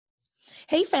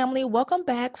Hey, family, welcome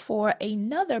back for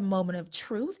another moment of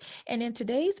truth. And in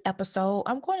today's episode,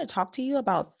 I'm going to talk to you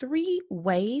about 3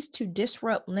 ways to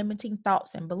disrupt limiting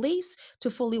thoughts and beliefs to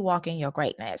fully walk in your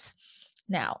greatness.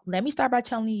 Now, let me start by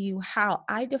telling you how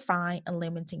I define a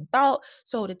limiting thought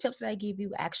so the tips that I give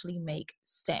you actually make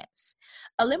sense.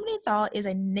 A limiting thought is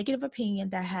a negative opinion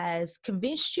that has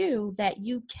convinced you that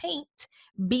you can't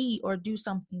be or do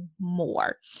something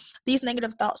more. These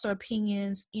negative thoughts or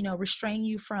opinions, restrain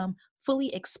you from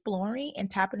fully exploring and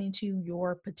tapping into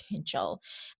your potential.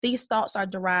 These thoughts are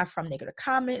derived from negative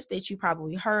comments that you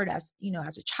probably heard as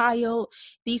a child.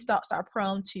 These thoughts are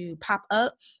prone to pop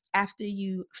up after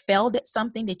you failed at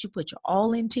something that you put your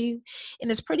all into.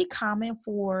 And it's pretty common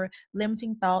for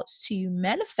limiting thoughts to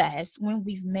manifest when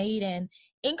we've made an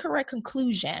incorrect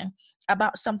conclusion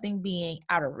about something being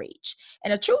out of reach.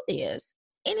 And the truth is,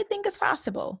 anything is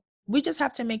possible. We just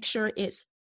have to make sure it's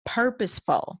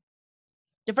purposeful.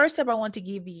 The first tip I want to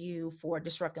give you for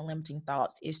disrupting limiting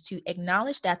thoughts is to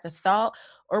acknowledge that the thought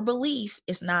or belief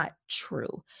is not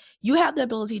true. You have the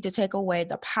ability to take away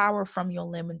the power from your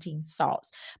limiting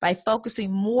thoughts by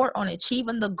focusing more on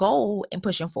achieving the goal and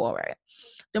pushing forward.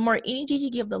 The more energy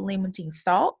you give the limiting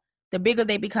thought, the bigger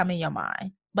they become in your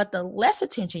mind. But the less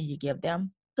attention you give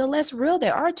them, the less real they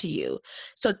are to you.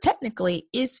 So technically,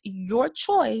 it's your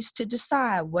choice to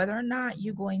decide whether or not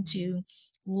you're going to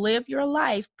live your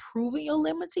life proving your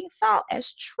limiting thought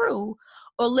as true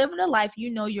or living a life you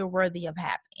know you're worthy of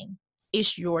having.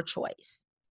 It's your choice.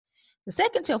 The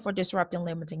second tip for disrupting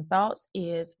limiting thoughts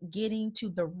is getting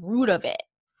to the root of it.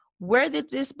 Where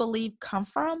did this belief come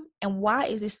from and why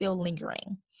is it still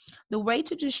lingering? The way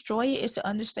to destroy it is to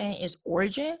understand its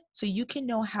origin so you can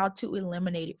know how to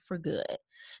eliminate it for good.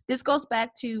 This goes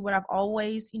back to what I've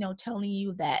always, telling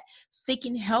you that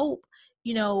seeking help,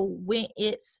 when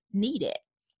it's needed.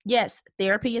 Yes,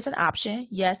 therapy is an option.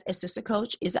 Yes, a sister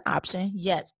coach is an option.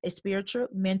 Yes, a spiritual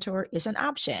mentor is an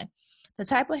option. The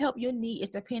type of help you need is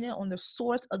dependent on the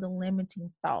source of the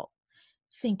limiting thought.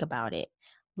 Think about it.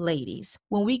 Ladies,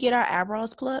 when we get our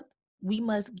eyebrows plucked, we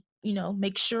must,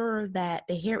 make sure that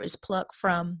the hair is plucked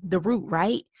from the root,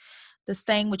 right? The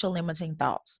same with your limiting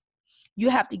thoughts. You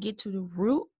have to get to the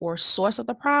root or source of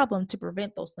the problem to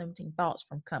prevent those limiting thoughts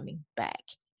from coming back.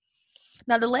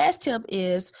 Now, the last tip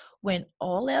is when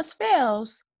all else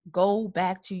fails, go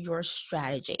back to your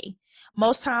strategy.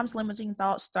 Most times, limiting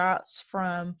thought starts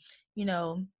from, you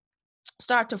know,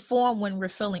 start to form when we're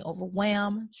feeling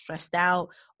overwhelmed, stressed out,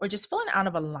 or just feeling out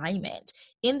of alignment.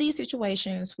 In these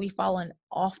situations, we've fallen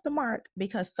off the mark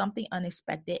because something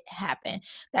unexpected happened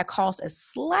that caused a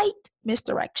slight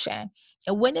misdirection.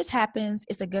 And when this happens,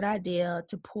 it's a good idea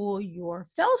to pull your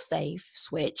fail-safe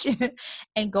switch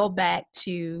and go back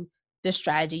to the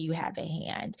strategy you have at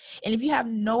hand. And if you have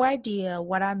no idea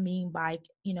what I mean by,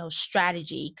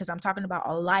 strategy, because I'm talking about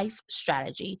a life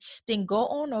strategy, then go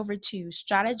on over to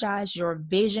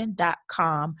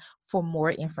strategizeyourvision.com for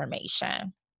more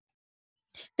information.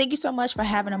 Thank you so much for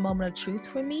having a moment of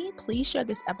truth with me. Please share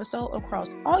this episode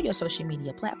across all your social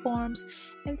media platforms.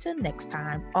 Until next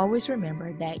time, always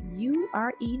remember that you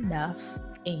are enough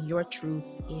and your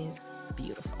truth is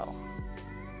beautiful.